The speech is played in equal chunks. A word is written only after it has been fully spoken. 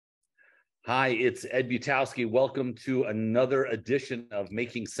Hi, it's Ed Butowsky. Welcome to another edition of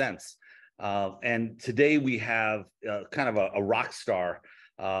Making Sense. And today we have kind of a rock star.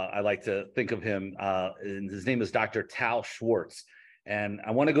 I like to think of him. And his name is Dr. Tal Schwartz. And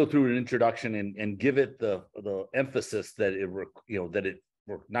I want to go through an introduction and give it the emphasis that it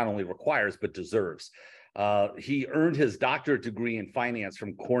not only requires but deserves. He earned his doctorate degree in finance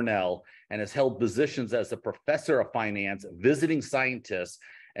from Cornell and has held positions as a professor of finance, visiting scientist,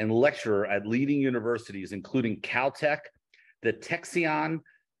 and lecturer at leading universities, including Caltech, the Texion,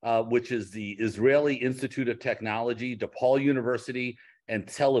 which is the Israeli Institute of Technology, DePaul University, and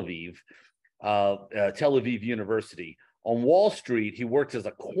Tel Aviv University. On Wall Street, he worked as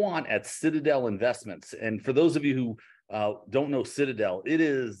a quant at Citadel Investments. And for those of you who don't know Citadel, it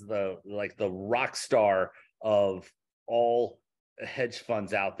is the rock star of all hedge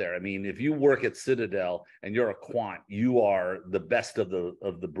funds out there. I mean, if you work at Citadel and you're a quant, you are the best of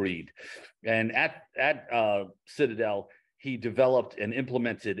the breed. And at Citadel, he developed and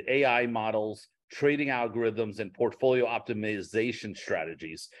implemented AI models, trading algorithms, and portfolio optimization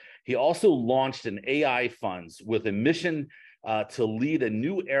strategies. He also launched an AI funds with a mission to lead a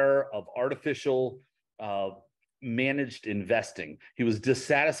new era of artificial managed investing. He was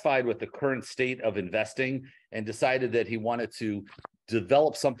dissatisfied with the current state of investing and decided that he wanted to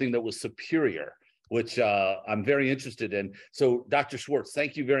develop something that was superior, which I'm very interested in. So, Dr. Schwartz,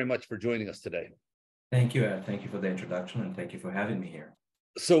 thank you very much for joining us today. Thank you, Ed. Thank you for the introduction, and thank you for having me here.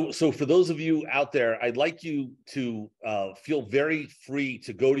 So for those of you out there, I'd like you to feel very free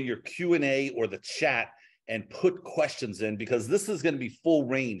to go to your Q&A or the chat and put questions in, because this is going to be full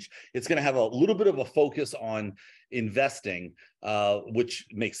range. It's going to have a little bit of a focus on investing, which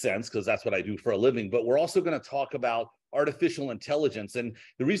makes sense because that's what I do for a living. But we're also going to talk about artificial intelligence. And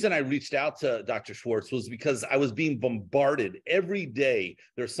the reason I reached out to Dr. Schwartz was because I was being bombarded every day.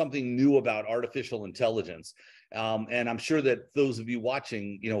 There's something new about artificial intelligence. And I'm sure that those of you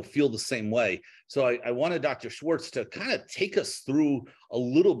watching, feel the same way. So I wanted Dr. Schwartz to kind of take us through a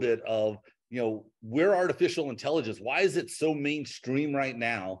little bit of, where artificial intelligence, why is it so mainstream right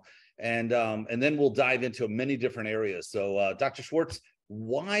now? And then we'll dive into many different areas. So Dr. Schwartz,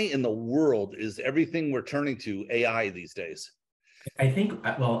 why in the world is everything we're turning to AI these days? I think,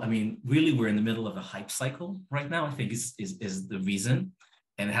 really we're in the middle of a hype cycle right now, I think is the reason.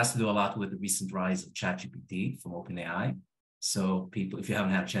 And it has to do a lot with the recent rise of ChatGPT from OpenAI. So people, if you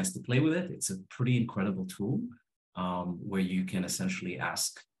haven't had a chance to play with it, it's a pretty incredible tool where you can essentially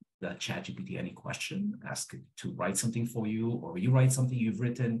ask the ChatGPT any question, ask it to write something for you, or you write something you've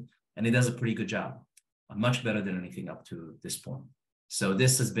written, and it does a pretty good job, much better than anything up to this point. So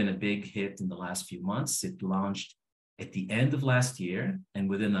this has been a big hit in the last few months. It launched at the end of last year, and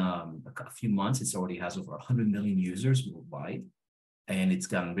within a few months, it already has over 100 million users worldwide. And it's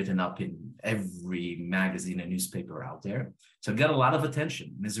gotten written up in every magazine and newspaper out there. So it got a lot of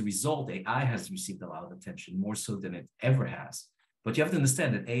attention. And as a result, AI has received a lot of attention, more so than it ever has. But you have to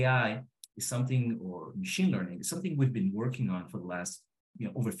understand that AI is something, or machine learning is something we've been working on for the last,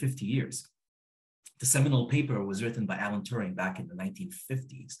 over 50 years. The seminal paper was written by Alan Turing back in the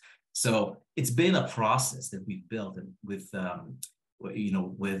 1950s. So it's been a process that we've built, and with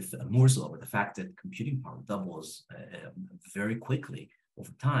Moore's law, with the fact that computing power doubles very quickly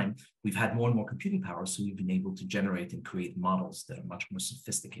over time, we've had more and more computing power, so we've been able to generate and create models that are much more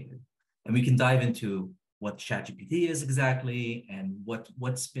sophisticated. And we can dive into what ChatGPT is exactly, and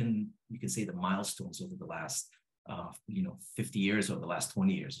what's been, you can say, the milestones over the last 50 years or the last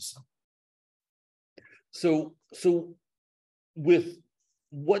 20 years or so. So with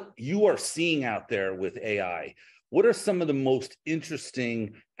what you are seeing out there with AI, what are some of the most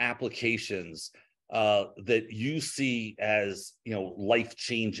interesting applications that you see as,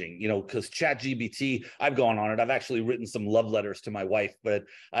 life-changing? Because ChatGPT, I've gone on it. I've actually written some love letters to my wife, but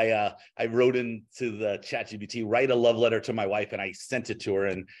I wrote into the ChatGPT, write a love letter to my wife, and I sent it to her,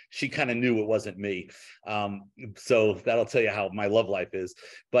 and she kind of knew it wasn't me. So that'll tell you how my love life is.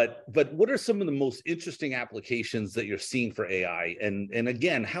 But what are some of the most interesting applications that you're seeing for AI? And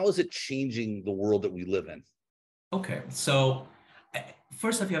again, how is it changing the world that we live in? Okay, so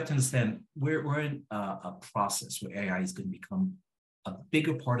first off, you have to understand we're in a process where AI is going to become a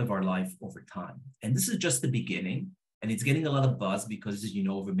bigger part of our life over time. And this is just the beginning, and it's getting a lot of buzz because,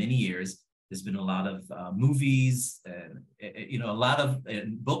 over many years, there's been a lot of movies and, a lot of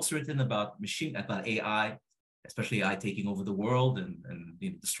books written about AI, especially AI taking over the world and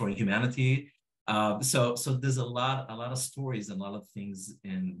destroying humanity. So there's a lot of stories and a lot of things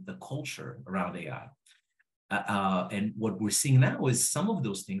in the culture around AI. And what we're seeing now is some of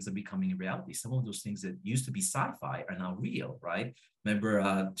those things are becoming a reality. Some of those things that used to be sci-fi are now real, right?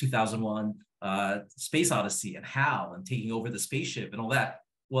 Remember 2001, Space Odyssey and HAL and taking over the spaceship and all that.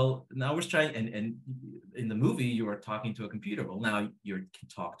 Well, now we're trying, and in the movie, you are talking to a computer. Well, now you can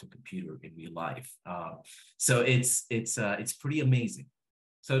talk to a computer in real life. So it's pretty amazing.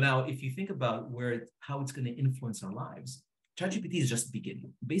 So now, if you think about how it's going to influence our lives, ChatGPT is just the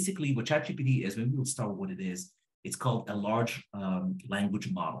beginning. Basically, what ChatGPT is, maybe we'll start with what it is. It's called a large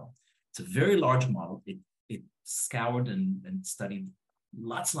language model. It's a very large model. It scoured and studied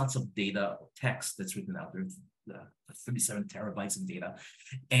lots of data, text that's written out there. 37 terabytes of data.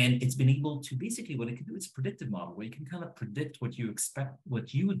 And it's been able to basically, what it can do, it's a predictive model where you can kind of predict what you expect,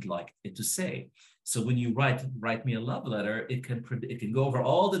 what you would like it to say. So when you write me a love letter, it can go over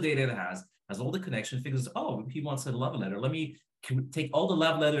all the data it has all the connection, figures, oh, he wants a love letter. Let me take all the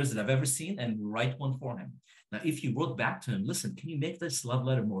love letters that I've ever seen and write one for him. Now, if you wrote back to him, listen, can you make this love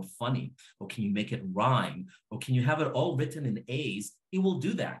letter more funny? Or can you make it rhyme? Or can you have it all written in A's? It will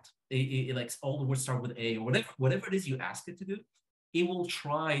do that. It likes all the words start with A, or whatever it is you ask it to do, it will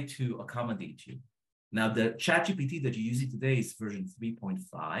try to accommodate you. Now, the ChatGPT that you're using today is version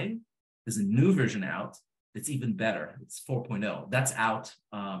 3.5. There's a new version out that's even better. It's 4.0. That's out.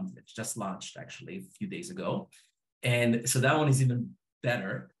 It's just launched actually a few days ago. And so that one is even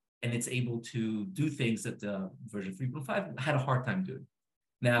better. And it's able to do things that version 3.5 had a hard time doing.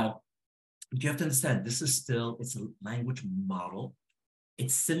 Now, you have to understand, it's a language model.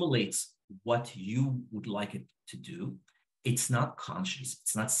 It simulates what you would like it to do. It's not conscious.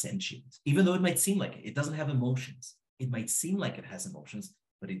 It's not sentient. Even though it might seem like it, it doesn't have emotions. It might seem like it has emotions,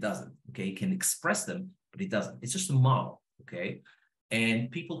 but it doesn't, okay? It can express them, but it doesn't. It's just a model, okay?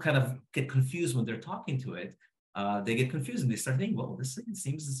 And people kind of get confused when they're talking to it. They get confused and they start thinking, well, this thing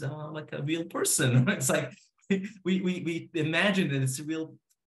seems like a real person. It's like we imagine that it's a real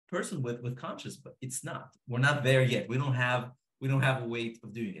person with conscious, but it's not. We're not there yet. We don't have a way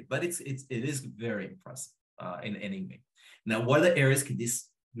of doing it, but it is very impressive in any way. Now, what other areas can this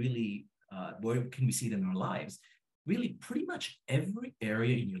really, where can we see it in our lives? Really, pretty much every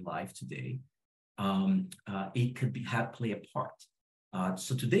area in your life today, it could play a part.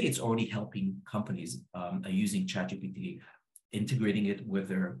 So today, it's already helping companies using ChatGPT, integrating it with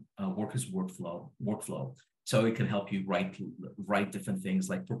their workers' workflow. So it can help you write different things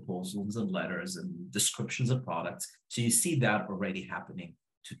like proposals and letters and descriptions of products. So you see that already happening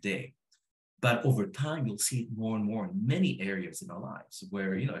today. But over time, you'll see it more and more in many areas in our lives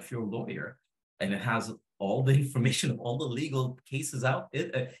where, if you're a lawyer and it has all the information of all the legal cases out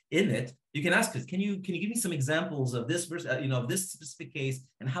in it, you can ask it, can you give me some examples of this of this specific case,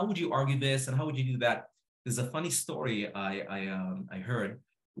 and how would you argue this, and how would you do that? There's a funny story I heard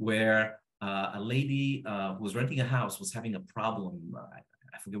where a lady who was renting a house was having a problem.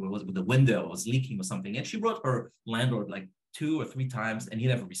 I forget what it was, with the window was leaking or something. And she wrote her landlord like 2 or 3 times and he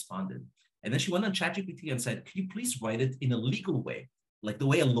never responded. And then she went on ChatGPT and said, can you please write it in a legal way, like the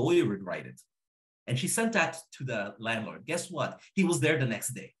way a lawyer would write it? And she sent that to the landlord. Guess what? He was there the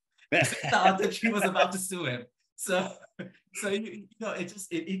next day. He thought that she was about to sue him. So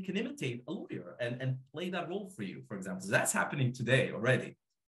it can imitate a lawyer and play that role for you, for example. So that's happening today already.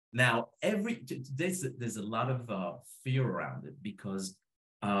 Now, there's a lot of fear around it because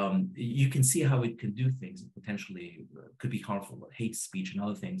you can see how it can do things that potentially could be harmful, hate speech and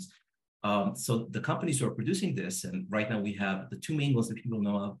other things. So the companies who are producing this, and right now we have the 2 main ones that people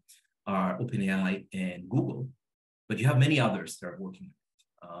know of are OpenAI and Google, but you have many others that are working.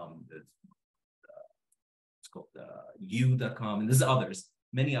 It's called U.com, and there's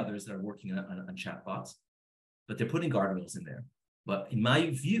many others that are working on chatbots, but they're putting guardrails in there. But in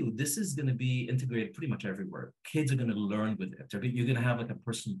my view, this is going to be integrated pretty much everywhere. Kids are going to learn with it. You're going to have like a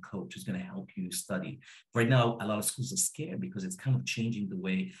personal coach who's going to help you study. Right now, a lot of schools are scared because it's kind of changing the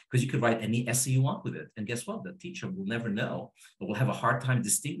way, because you could write any essay you want with it. And guess what? The teacher will never know, or will have a hard time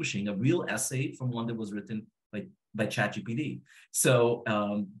distinguishing a real essay from one that was written by ChatGPT. So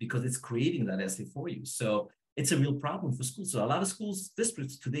because it's creating that essay for you. So it's a real problem for schools. So a lot of schools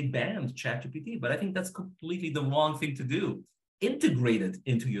districts today banned ChatGPT, but I think that's completely the wrong thing to do. Integrate it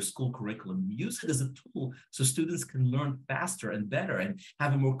into your school curriculum. Use it as a tool so students can learn faster and better and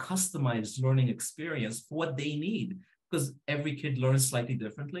have a more customized learning experience for what they need. Because every kid learns slightly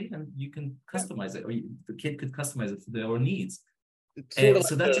differently, and you can customize it, or the kid could customize it for their own needs.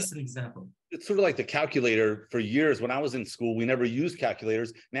 So that's just an example. It's sort of like the calculator. For years, when I was in school, we never used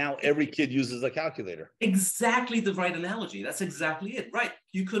calculators. Now every kid uses a calculator. Exactly the right analogy. That's exactly it. Right.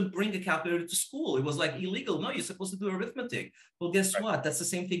 You couldn't bring a calculator to school. It was like illegal. No, you're supposed to do arithmetic. Well, guess what? That's the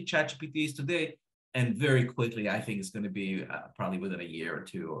same thing ChatGPT is today. And very quickly, I think it's going to be probably within a year or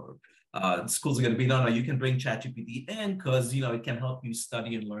two, or schools are going to be, no, you can bring ChatGPT in because, it can help you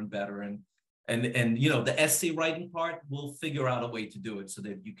study and learn better. And the essay writing part, we'll figure out a way to do it so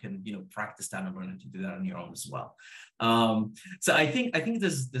that you can, practice that and learn to do that on your own as well. So I think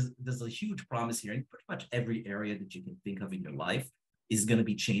there's a huge promise here, and pretty much every area that you can think of in your life is going to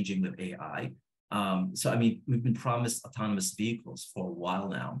be changing with AI. So, I mean, we've been promised autonomous vehicles for a while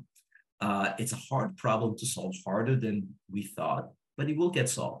now. It's a hard problem to solve, harder than we thought, but it will get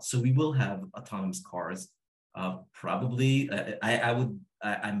solved. So we will have autonomous cars. Probably,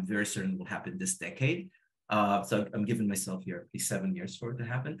 I'm very certain it will happen this decade. So I'm giving myself here at least 7 years for it to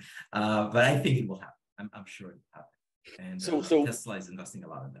happen. But I think it will happen. I'm sure it will happen. And so Tesla is investing a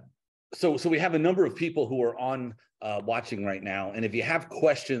lot in that. So we have a number of people who are on watching right now. And if you have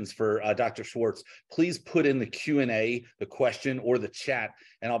questions for Dr. Schwartz, please put in the Q&A, the question or the chat,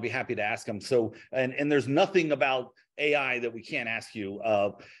 and I'll be happy to ask them. So, and there's nothing about AI that we can't ask you.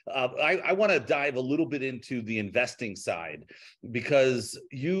 I want to dive a little bit into the investing side, because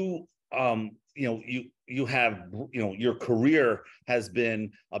you have, your career has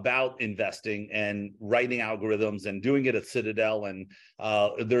been about investing and writing algorithms and doing it at Citadel. And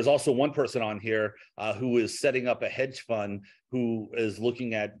there's also one person on here who is setting up a hedge fund who is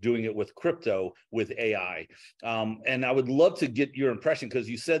looking at doing it with crypto with AI. And I would love to get your impression, because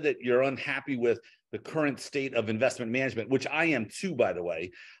you said that you're unhappy with the current state of investment management, which I am too, by the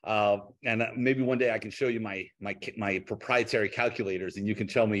way. And maybe one day I can show you my proprietary calculators, and you can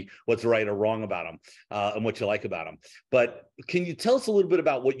tell me what's right or wrong about them and what you like about them. But can you tell us a little bit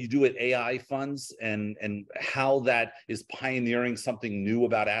about what you do at AI funds and how that is pioneering something new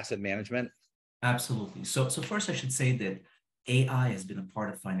about asset management? Absolutely. So first I should say that AI has been a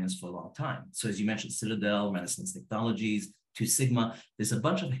part of finance for a long time. So as you mentioned, Citadel, Renaissance Technologies, Two Sigma, there's a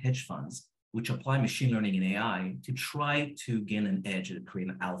bunch of hedge funds which apply machine learning and AI to try to gain an edge and create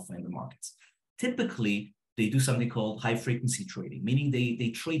an alpha in the markets. Typically, they do something called high frequency trading, meaning they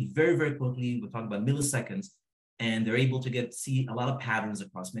trade very, very quickly. We're talking about milliseconds, and they're able to see a lot of patterns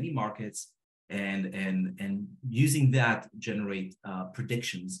across many markets, and using that generate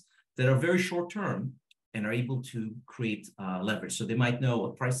predictions that are very short term and are able to create leverage. So they might know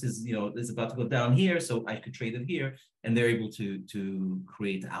what price is, is about to go down here, so I could trade it here, and they're able to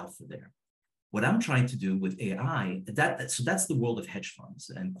create alpha there. What I'm trying to do with AI, so that's the world of hedge funds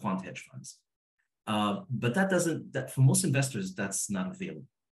and quant hedge funds. But that for most investors, that's not available.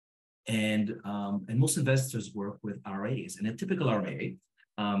 And most investors work with RAs, and a typical RA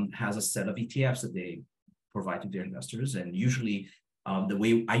has a set of ETFs that they provide to their investors. And usually the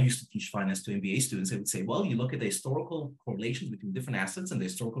way I used to teach finance to MBA students, I would say, well, you look at the historical correlations between different assets and the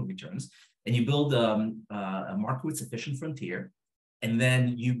historical returns, and you build a market with sufficient frontier. And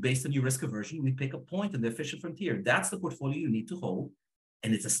then you, based on your risk aversion, we pick a point in the efficient frontier. That's the portfolio you need to hold.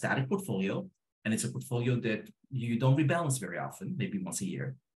 And it's a static portfolio. And it's a portfolio that you don't rebalance very often, maybe once a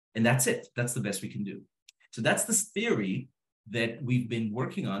year. And that's it. That's the best we can do. So that's this theory that we've been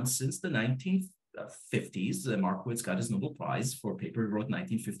working on since the 1950s. Markowitz got his Nobel Prize for a paper he wrote in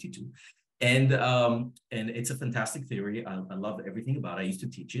 1952. And it's a fantastic theory. I love everything about it. I used to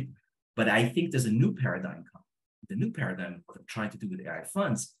teach it. But I think there's a new paradigm coming. The new paradigm of trying to do with AI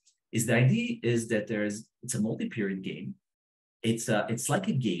funds is the idea is that it's a multi-period game. It's like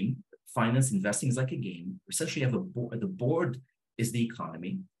a game. Finance investing is like a game. Essentially, you have a board. The board is the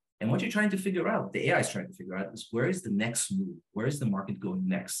economy. And what you're trying to figure out, the AI is trying to figure out, is where is the next move? Where is the market going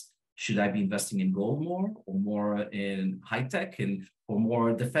next? Should I be investing in gold more, or more in high tech, or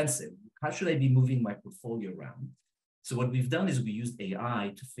more defensive? How should I be moving my portfolio around? So what we've done is we used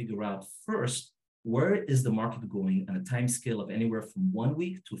AI to figure out first, where is the market going on a time scale of anywhere from 1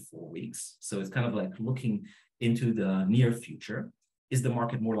 week to 4 weeks? So it's kind of like looking into the near future. Is the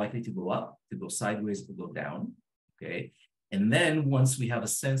market more likely to go up, to go sideways, to go down? Okay. And then once we have a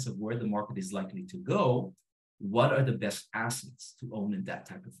sense of where the market is likely to go, what are the best assets to own in that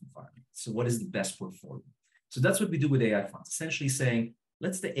type of environment? So what is the best portfolio? So that's what we do with AI funds, essentially saying,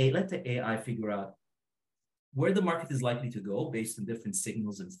 let the AI figure out where the market is likely to go based on different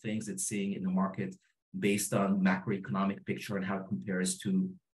signals and things it's seeing in the market, based on macroeconomic picture and how it compares to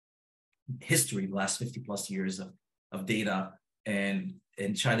history, the last 50 plus years of data, and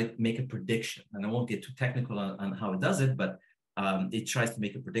try to make a prediction. And I won't get too technical on how it does it, but it tries to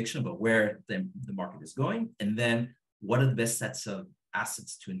make a prediction about where the market is going, and then what are the best sets of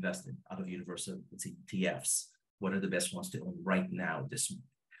assets to invest in out of universe of, let's say, ETFs. What are the best ones to own right now this month?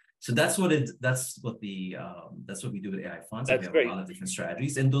 So that's what we do with AI funds. That's we have great. A lot of different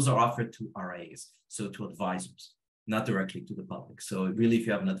strategies, and those are offered to RAs, so to advisors, not directly to the public. So really, if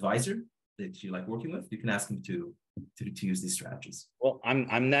you have an advisor that you like working with, you can ask him to use these strategies. Well,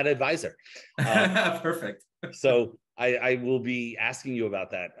 I'm that advisor. Perfect. So I will be asking you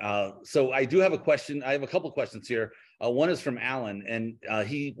about that. So I do have a question. I have a couple of questions here. One is from Alan, and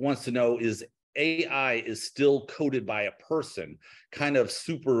he wants to know, is AI is still coded by a person, kind of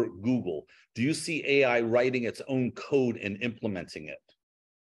super Google? Do you see AI writing its own code and implementing it?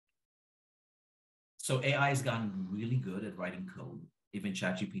 So AI has gotten really good at writing code. Even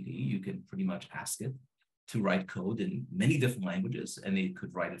ChatGPT, you can pretty much ask it to write code in many different languages, and it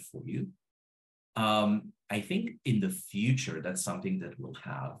could write it for you. I think in the future, that's something that will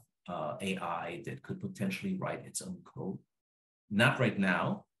have AI that could potentially write its own code. Not right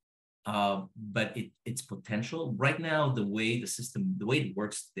now, but its potential. Right now, the way it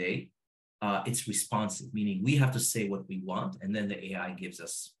works today, it's responsive, meaning we have to say what we want, and then the AI gives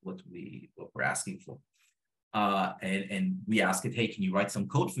us what we're asking for. And we ask it, hey, can you write some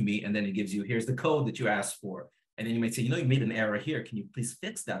code for me? And then it gives you, here's the code that you asked for. And then you might say, you made an error here. Can you please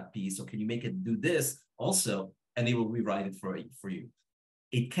fix that piece? Or can you make it do this also? And it will rewrite it for you.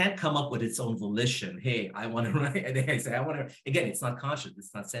 It can't come up with its own volition. Hey, I want to write, and I say, I want to, again, it's not conscious,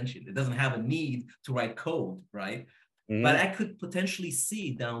 it's not sentient. It doesn't have a need to write code, right? Mm-hmm. But I could potentially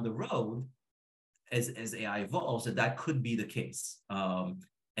see down the road as AI evolves that could be the case.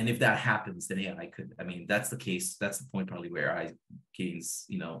 And if that happens, then AI could, that's the case. That's the point probably where AI gains,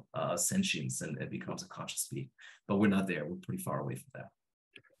 sentience and it becomes a conscious being. But we're not there. We're pretty far away from that.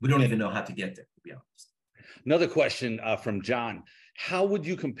 We don't even know how to get there, to be honest. Another question from John. How would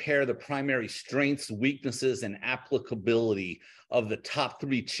you compare the primary strengths, weaknesses, and applicability of the top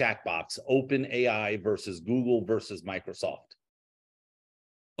 3 chatbots, OpenAI versus Google versus Microsoft?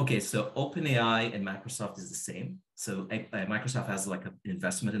 Okay, so OpenAI and Microsoft is the same. So Microsoft has like an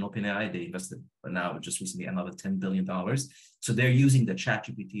investment in OpenAI. They invested now just recently another $10 billion. So they're using the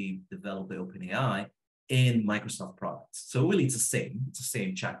ChatGPT developed by OpenAI in Microsoft products. So really it's the same. It's the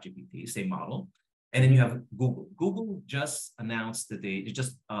same ChatGPT, same model. And then you have Google. Google just announced that they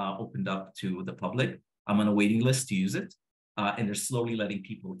just opened up to the public. I'm on a waiting list to use it. And they're slowly letting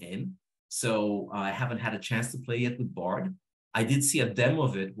people in. So I haven't had a chance to play yet with Bard. I did see a demo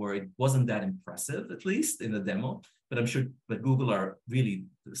of it where it wasn't that impressive, at least in the demo, but I'm sure that Google are really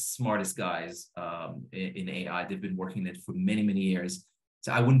the smartest guys in AI. They've been working in it for many, many years.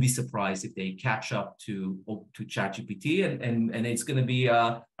 So I wouldn't be surprised if they catch up to ChatGPT and it's going to be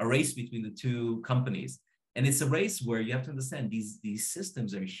a race between the two companies. And it's a race where you have to understand these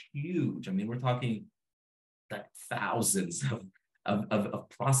systems are huge. We're talking like thousands of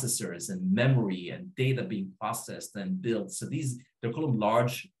processors and memory and data being processed and built. So they're called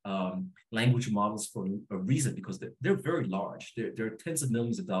large language models for a reason, because they're very large. There are tens of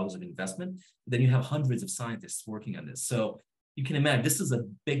millions of dollars of investment. Then you have hundreds of scientists working on this. So you can imagine this is a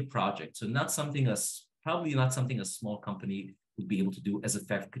big project. So probably not something a small company would be able to do as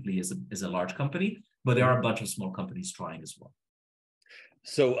effectively as a large company, but there are a bunch of small companies trying as well.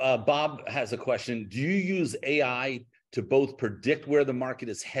 So Bob has a question. Do you use AI to both predict where the market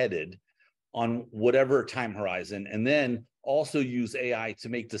is headed on whatever time horizon, and then also use AI to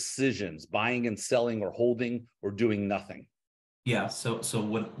make decisions, buying and selling or holding or doing nothing? Yeah, so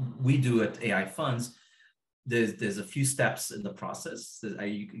what we do at AI Funds, there's a few steps in the process.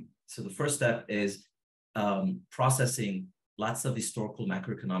 So the first step is processing lots of historical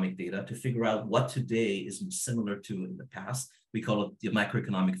macroeconomic data to figure out what today is similar to in the past. We call it the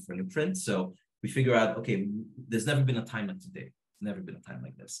macroeconomic fingerprint. So we figure out, okay, there's never been a time like today. There's never been a time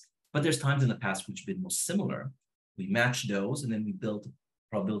like this. But there's times in the past which have been most similar. We match those, and then we build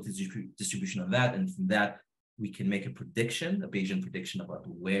probability distribution on that. And from that, we can make a prediction, a Bayesian prediction about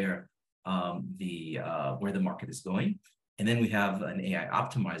where the market is going. And then we have an AI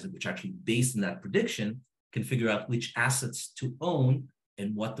optimizer, which actually, based on that prediction, can figure out which assets to own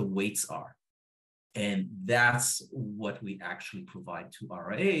and what the weights are. And that's what we actually provide to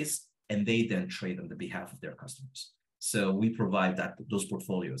RIAs, and they then trade on the behalf of their customers. So we provide those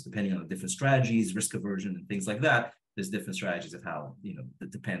portfolios, depending on the different strategies, risk aversion, and things like that. There's different strategies of how,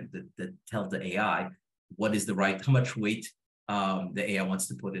 that tell the AI what is how much weight the AI wants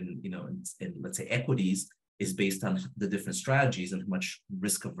to put in let's say equities, is based on the different strategies and how much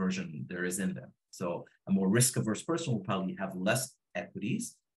risk aversion there is in them. So a more risk averse person will probably have less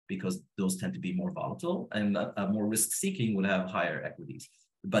equities because those tend to be more volatile, and a more risk seeking would have higher equities.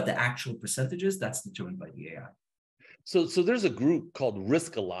 But the actual percentages, that's determined by the AI. So there's a group called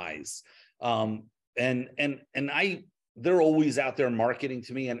Riskalyze, and they're always out there marketing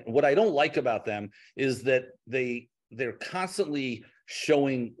to me. And what I don't like about them is that they're constantly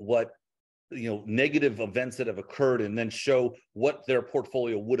showing what negative events that have occurred and then show what their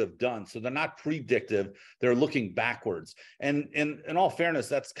portfolio would have done. So they're not predictive, they're looking backwards. And in all fairness,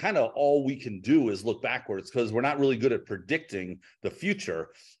 that's kind of all we can do is look backwards, because we're not really good at predicting the future.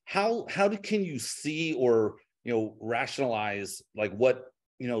 How can you see or rationalize like what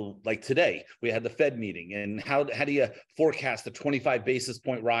like today we had the Fed meeting, and how do you forecast a 25 basis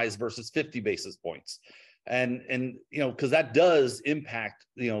point rise versus 50 basis points? And because that does impact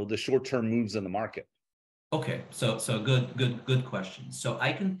the short-term moves in the market. Okay, so good question. So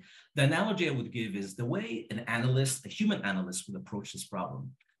the analogy I would give is the way a human analyst would approach this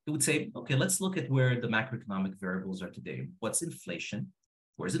problem. It would say, okay, let's look at where the macroeconomic variables are today. What's inflation?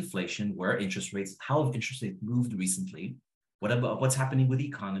 Where's inflation? Where are interest rates? How have interest rates moved recently? What about what's happening with the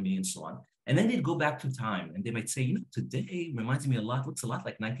economy and so on? And then they'd go back to time and they might say, today looks a lot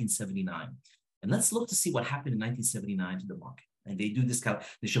like 1979. And let's look to see what happened in 1979 to the market. And they do this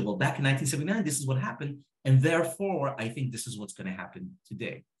they show, well, back in 1979, this is what happened. And therefore, I think this is what's going to happen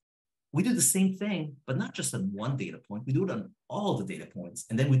today. We do the same thing, but not just on one data point. We do it on all the data points.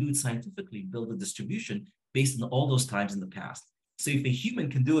 And then we do it scientifically, build a distribution based on all those times in the past. So if a human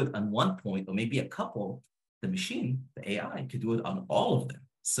can do it on one point, or maybe a couple, the machine, the AI, could do it on all of them.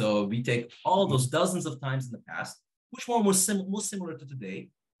 So we take all those dozens of times in the past, which one was most similar to today,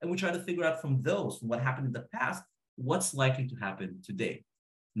 and we try to figure out from what happened in the past, what's likely to happen today.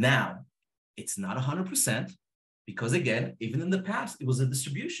 Now, it's not 100%, because again, even in the past, it was a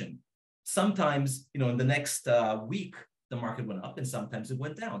distribution. Sometimes, in the next week, the market went up and sometimes it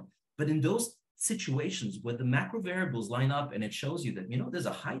went down. But in those situations where the macro variables line up and it shows you that, there's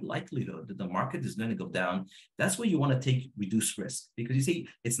a high likelihood that the market is going to go down, that's where you want to take reduced risk. Because you see,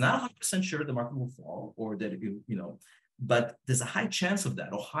 it's not 100% sure the market will fall, or that, but there's a high chance of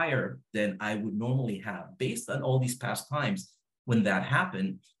that, or higher than I would normally have based on all these past times when that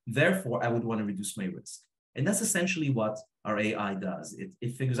happened. Therefore, I would want to reduce my risk. And that's essentially what our AI does.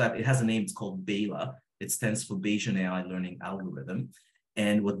 It figures out, it has a name, it's called BELA. It stands for Bayesian AI Learning Algorithm.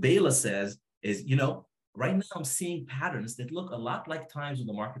 And what BELA says is, right now I'm seeing patterns that look a lot like times when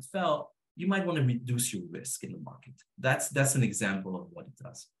the market fell. You might want to reduce your risk in the market. That's an example of what it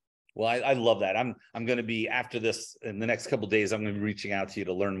does. Well, I love that. I'm going to be, after this, in the next couple of days, I'm going to be reaching out to you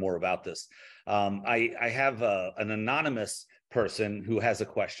to learn more about this. I have an anonymous person who has a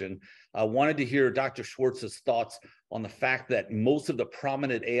question. I wanted to hear Dr. Schwartz's thoughts on the fact that most of the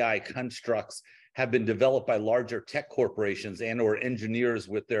prominent AI constructs have been developed by larger tech corporations and or engineers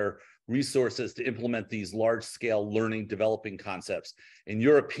with their resources to implement these large-scale learning developing concepts. In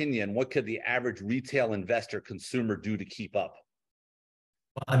your opinion, what could the average retail investor consumer do to keep up?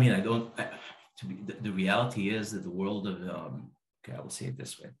 Well, I mean, the reality is that the world of, I will say it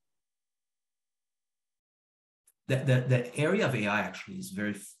this way. The area of AI actually is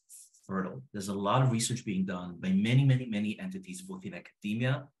very fertile. There's a lot of research being done by many entities within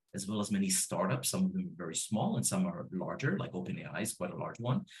academia, as well as many startups. Some of them are very small and some are larger, like OpenAI is quite a large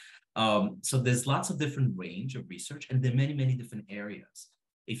one. So there's lots of different range of research, and there are many different areas.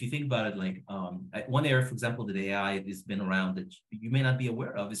 If you think about it, like one area, for example, that AI has been around that you may not be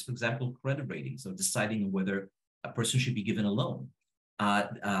aware of is, for example, credit ratings, or deciding whether a person should be given a loan,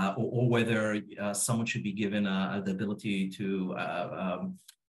 or whether someone should be given the ability to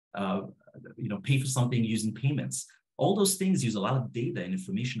pay for something using payments. All those things use a lot of data and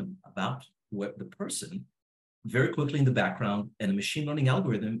information about the person very quickly in the background, and a machine learning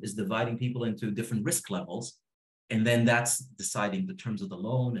algorithm is dividing people into different risk levels, and then that's deciding the terms of the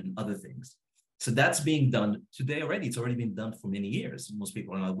loan and other things. So that's being done today already. It's already been done for many years. Most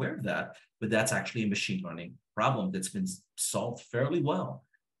people are not aware of that, but that's actually a machine learning problem that's been solved fairly well.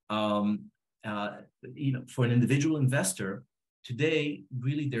 For an individual investor today,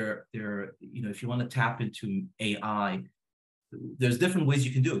 really, if you want to tap into AI, there's different ways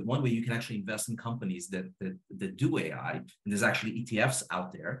you can do it. One way, you can actually invest in companies that do AI, and there's actually ETFs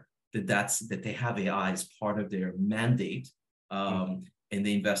out there that they have AI as part of their mandate, and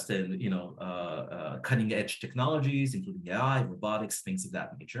they invest in cutting edge technologies, including AI, robotics, things of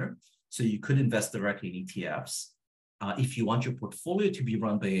that nature. So you could invest directly in ETFs. If you want your portfolio to be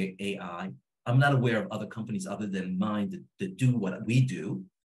run by AI, I'm not aware of other companies other than mine that do what we do.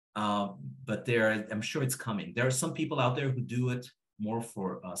 But I'm sure it's coming. There are some people out there who do it more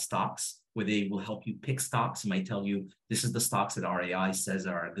for stocks, where they will help you pick stocks and might tell you, this is the stocks that our AI says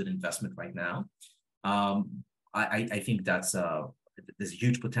are a good investment right now. I think there's a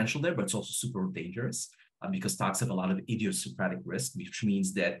huge potential there, but it's also super dangerous because stocks have a lot of idiosyncratic risk, which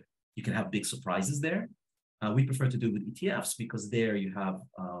means that you can have big surprises there. We prefer to do it with ETFs because there you have,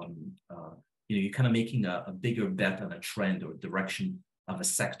 you're kind of making a bigger bet on a trend or direction a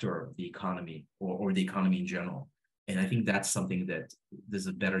sector of the economy or the economy in general. And I think that's something that there's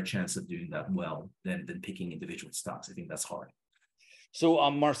a better chance of doing that well than picking individual stocks. I think that's hard. So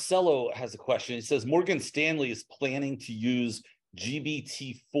Marcelo has a question. He says, Morgan Stanley is planning to use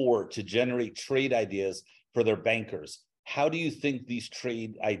GPT-4 to generate trade ideas for their bankers. How do you think these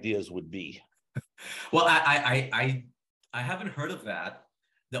trade ideas would be? Well, I haven't heard of that.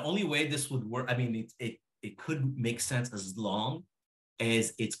 The only way this would work, I mean, it could make sense as long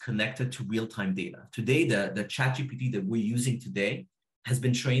as it's connected to real-time data. Today, the ChatGPT that we're using today has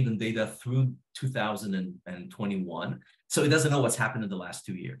been trained on data through 2021. So it doesn't know what's happened in the last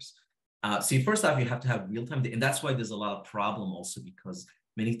 2 years. So first off, you have to have real-time data. And that's why there's a lot of problem also, because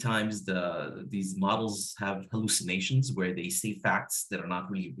many times these models have hallucinations where they say facts that are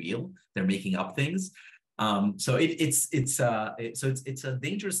not really real. They're making up things. So it's a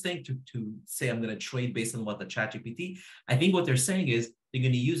dangerous thing to say I'm going to trade based on what the ChatGPT. I think what they're saying is they're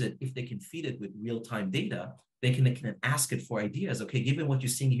going to use it if they can feed it with real-time data. They can ask it for ideas. Okay, given what you're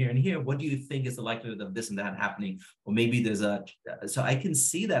seeing here and here, what do you think is the likelihood of this and that happening? Or maybe there's so I can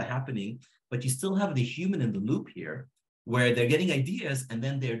see that happening, but you still have the human in the loop here, where they're getting ideas and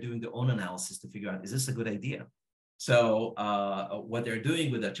then they're doing their own analysis to figure out, is this a good idea? So what they're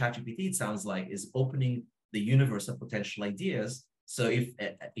doing with the ChatGPT, it sounds like, is opening the universe of potential ideas. So if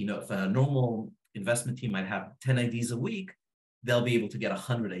a normal investment team might have 10 ideas a week, they'll be able to get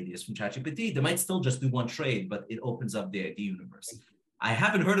 100 ideas from ChatGPT. They might still just do one trade, but it opens up the idea universe. I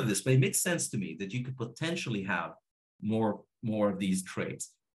haven't heard of this, but it makes sense to me that you could potentially have more of these trades.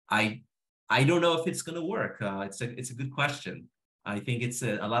 I don't know if it's going to work. It's a good question. I think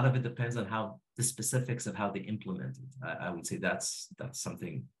a lot of it depends on how the specifics of how they implement it. I would say that's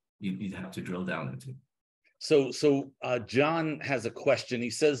something you'd have to drill down into. So John has a question.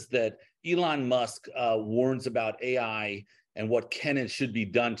 He says that Elon Musk warns about AI and what can and should be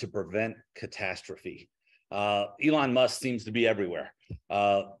done to prevent catastrophe. Elon Musk seems to be everywhere,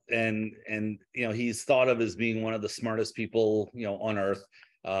 and he's thought of as being one of the smartest people on Earth.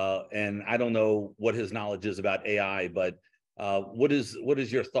 And I don't know what his knowledge is about AI, but what is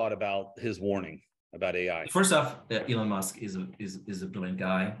your thought about his warning about AI? First off, Elon Musk is a brilliant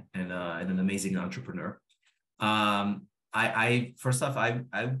guy and an amazing entrepreneur. First off,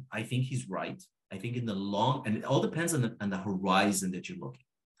 I think he's right. I think in the long, and it all depends on the horizon that you're looking.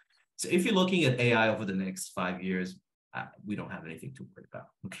 So if you're looking at AI over the next 5 years, we don't have anything to worry about.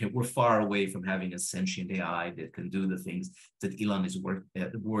 Okay, we're far away from having a sentient AI that can do the things that Elon is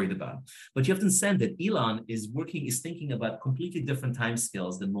worried about. But you have to understand that Elon is thinking about completely different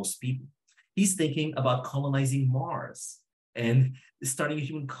timescales than most people. He's thinking about colonizing Mars and starting a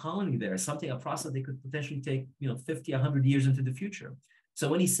human colony there, a process that could potentially take 50, 100 years into the future. So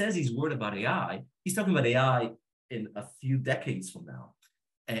when he says he's worried about AI, he's talking about AI in a few decades from now.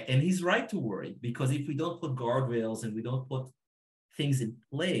 And he's right to worry, because if we don't put guardrails and we don't put things in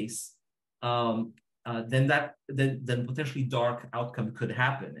place, then potentially dark outcome could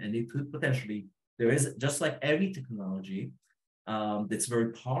happen. And it could potentially, there is, just like every technology that's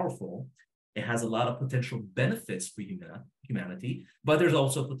very powerful, it has a lot of potential benefits for humanity, but there's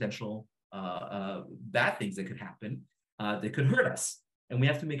also potential bad things that could happen that could hurt us. And we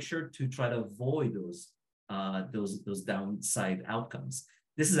have to make sure to try to avoid those downside outcomes.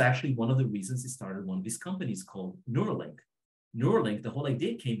 This is actually one of the reasons he started one of these companies called Neuralink. Neuralink, the whole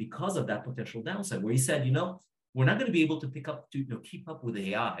idea came because of that potential downside, where he said, we're not going to be able to keep up with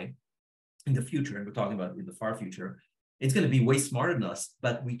AI in the future, and we're talking about in the far future. It's going to be way smarter than us,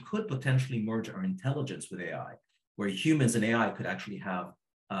 but we could potentially merge our intelligence with AI, where humans and AI could actually have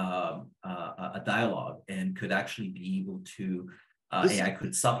a dialogue and could actually be able to, AI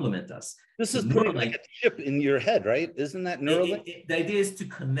could supplement us. This is putting like a chip in your head, right? Isn't that Neuralink? The idea is to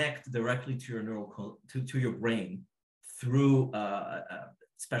connect directly to your to your brain through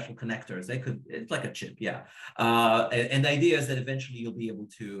special connectors. It's like a chip, yeah. And the idea is that eventually you'll be able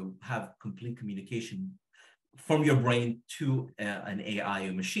to have complete communication from your brain to an AI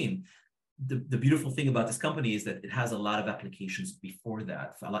or machine. The beautiful thing about this company is that it has a lot of applications before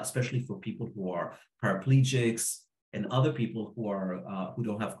that, especially for people who are paraplegics and other people who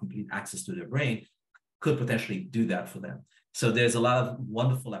don't have complete access to their brain, could potentially do that for them. So there's a lot of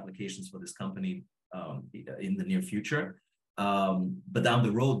wonderful applications for this company in the near future. But down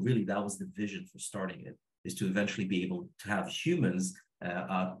the road, really, that was the vision for starting it, is to eventually be able to have humans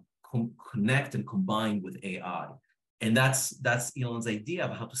connect and combine with AI. And that's Elon's idea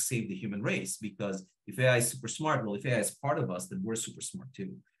of how to save the human race, because if AI is super smart, well, if AI is part of us, then we're super smart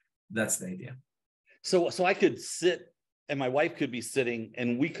too. That's the idea. So I could sit and my wife could be sitting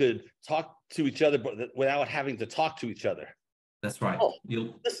and we could talk to each other without having to talk to each other. That's right. Oh,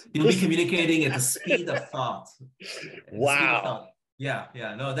 You'll be communicating at the speed of thought. At the speed of wow. thought. Yeah,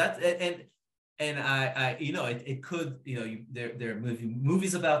 yeah. No, that's and it could, there are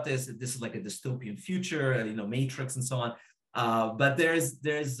movies about this. This is like a dystopian future, Matrix and so on. But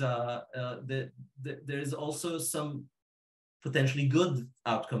there's also some potentially good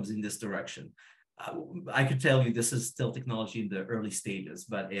outcomes in this direction. I could tell you this is still technology in the early stages,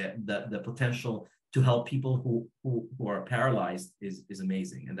 but the potential to help people who are paralyzed is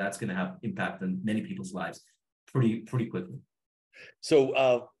amazing, and that's going to have impact on many people's lives pretty quickly.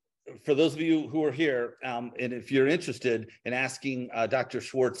 So for those of you who are here, and if you're interested in asking Dr.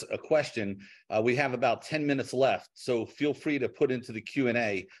 Schwartz a question, we have about 10 minutes left. So feel free to put into the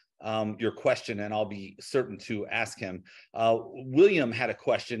Q&A your question, and I'll be certain to ask him. William had a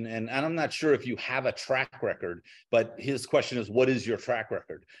question, and I'm not sure if you have a track record, but his question is, what is your track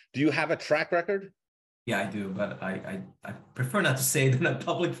record? Do you have a track record? Yeah, I do, but I prefer not to say it in a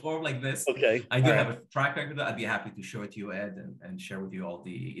public forum like this. Okay. I do have a track record. I'd be happy to show it to you, Ed, and share with you all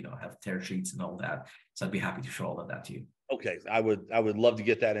the, have tear sheets and all that. So I'd be happy to show all of that to you. Okay, I would love to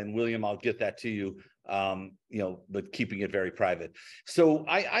get that. And William, I'll get that to you, but keeping it very private. So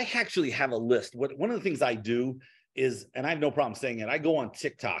I actually have a list. One of the things I do is, and I have no problem saying it, I go on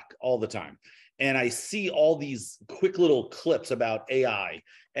TikTok all the time. And I see all these quick little clips about AI.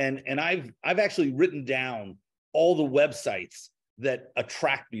 And I've actually written down all the websites that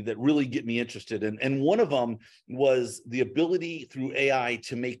attract me, that really get me interested. And one of them was the ability through AI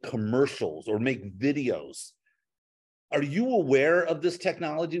to make commercials or make videos. Are you aware of this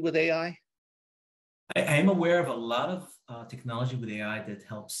technology with AI? I am aware of a lot of technology with AI that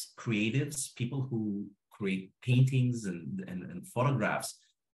helps creatives, people who create paintings and photographs,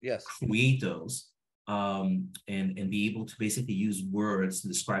 Yes, create those and be able to basically use words to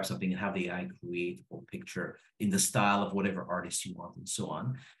describe something and have the AI create a picture in the style of whatever artist you want and so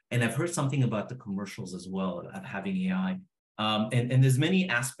on. And I've heard something about the commercials as well of having AI. And there's many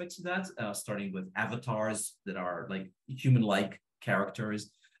aspects of that, starting with avatars that are like human-like characters,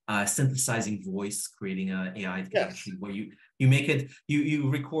 synthesizing voice, creating an AI where you make it, you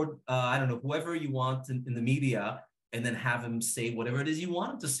record, I don't know, whoever you want in the media, and then have him say whatever it is you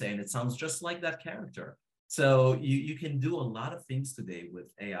want him to say, and it sounds just like that character. So you can do a lot of things today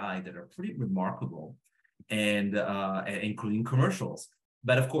with AI that are pretty remarkable, and including commercials.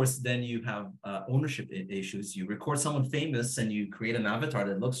 But of course, then you have ownership issues. You record someone famous and you create an avatar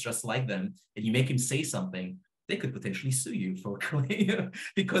that looks just like them, and you make him say something. They could potentially sue you for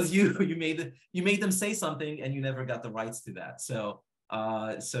because you made them say something and you never got the rights to that. So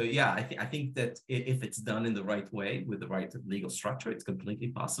yeah, I think that if it's done in the right way with the right legal structure, it's completely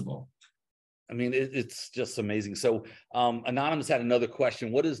possible. I mean, it's just amazing. So Anonymous had another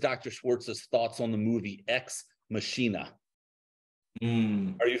question. What is Dr. Schwartz's thoughts on the movie Ex Machina?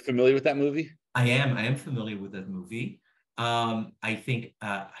 Are you familiar with that movie? I am familiar with that movie. I think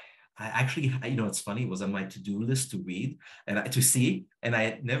I actually, it's funny, it was on my to-do list to read and to see, and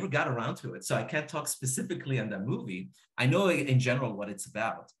I never got around to it. So I can't talk specifically on that movie. I know in general what it's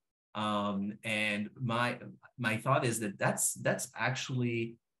about. And my thought is that that's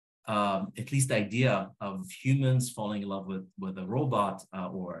actually at least the idea of humans falling in love with a robot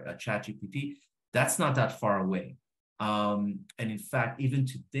or a ChatGPT. That's not that far away. And in fact, even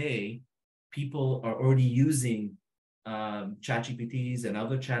today, people are already using ChatGPTs and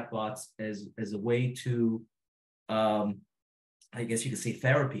other chatbots as a way to, I guess you could say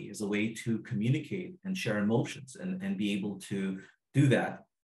therapy, as a way to communicate and share emotions and be able to do that.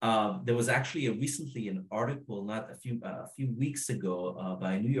 There was actually recently an article, not a few weeks ago,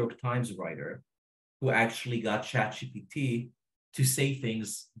 by a New York Times writer who actually got ChatGPT to say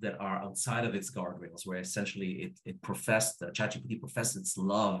things that are outside of its guardrails, where essentially ChatGPT professed its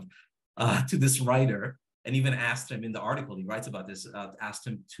love to this writer, and even asked him in the article, he writes about this, asked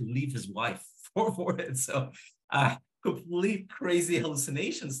him to leave his wife for it. So complete crazy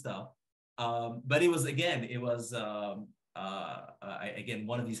hallucination stuff. But it was one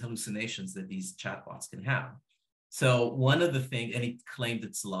of these hallucinations that these chatbots can have. So one of the things, and he claimed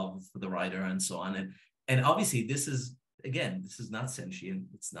its love for the writer and so on. And obviously this is not sentient,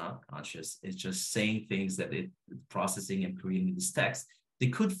 it's not conscious, it's just saying things that it's processing and creating this text. They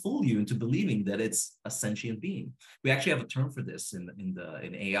could fool you into believing that it's a sentient being. We actually have a term for this in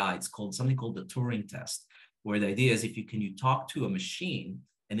AI. It's called something called the Turing test, where the idea is if you talk to a machine,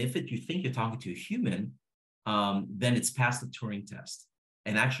 and if you think you're talking to a human, then it's passed the Turing test.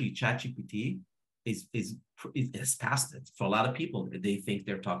 And actually, ChatGPT has passed it. For a lot of people, they think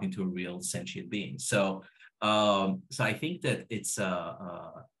they're talking to a real sentient being. So I think that it's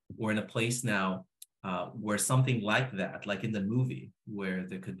we're in a place now where something like that, like in the movie, where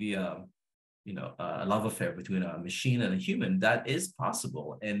there could be a love affair between a machine and a human, that is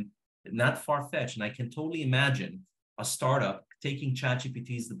possible and not far-fetched. And I can totally imagine a startup taking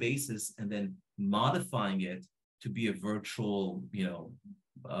ChatGPT as the basis and then modifying it to be a virtual,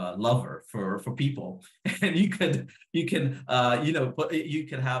 lover for people. And you can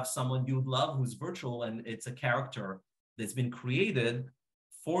have someone you would love who's virtual, and it's a character that's been created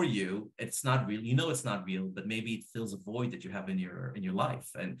for you. It's not real, it's not real, but maybe it fills a void that you have in your life.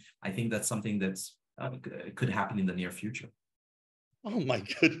 And I think that's something that's could happen in the near future. Oh my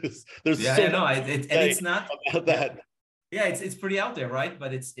goodness, there's Yeah, so I know. much It's not about that. Yeah, it's pretty out there, right?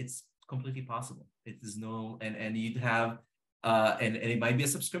 But it's completely possible. It is no, and you'd have and it might be a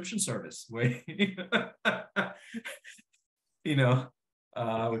subscription service where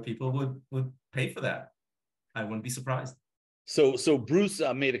where people would pay for that. I wouldn't be surprised. So Bruce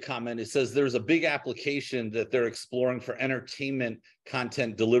made a comment. It says there's a big application that they're exploring for entertainment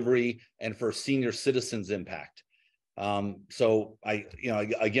content delivery and for senior citizens impact. So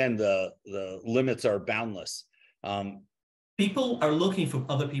again, the limits are boundless. People are looking for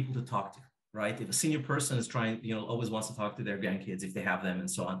other people to talk to, right? If a senior person is trying, always wants to talk to their grandkids if they have them and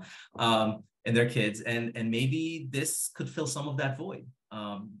so on, and their kids, and maybe this could fill some of that void.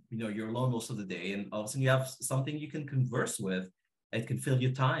 You're alone most of the day, and all of a sudden you have something you can converse with. It can fill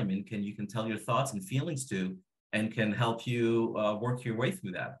your time, and you can tell your thoughts and feelings to, and can help you work your way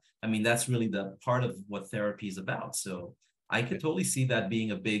through that. I mean, that's really the part of what therapy is about. So I could totally see that being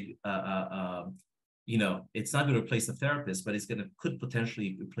a big, it's not going to replace a therapist, but could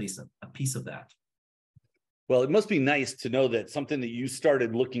potentially replace a piece of that. Well, it must be nice to know that something that you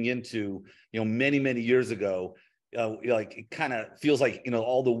started looking into, many, many years ago, like it kind of feels like,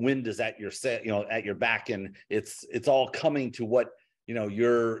 all the wind is at your at your back, and it's all coming to what,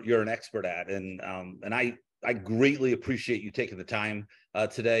 you're an expert at. And I greatly appreciate you taking the time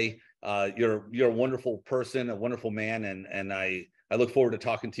today. You're a wonderful person, a wonderful man. And I look forward to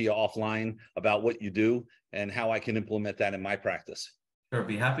talking to you offline about what you do and how I can implement that in my practice. Sure,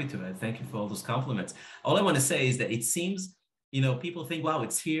 be happy to. And thank you for all those compliments. All I want to say is that it seems, people think, wow,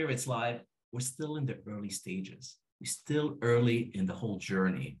 it's here, it's live. We're still in the early stages. We're still early in the whole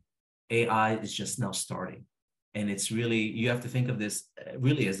journey. AI is just now starting. And it's really, you have to think of this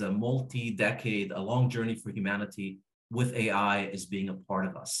really as a multi-decade, a long journey for humanity, with AI as being a part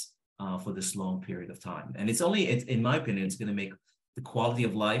of us for this long period of time. And it's in my opinion, it's going to make the quality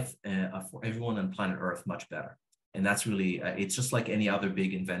of life for everyone on planet Earth much better. And that's really, it's just like any other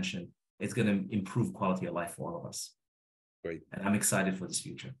big invention. It's going to improve quality of life for all of us. Great. And I'm excited for this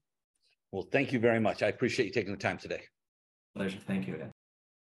future. Well, thank you very much. I appreciate you taking the time today. Pleasure. Thank you.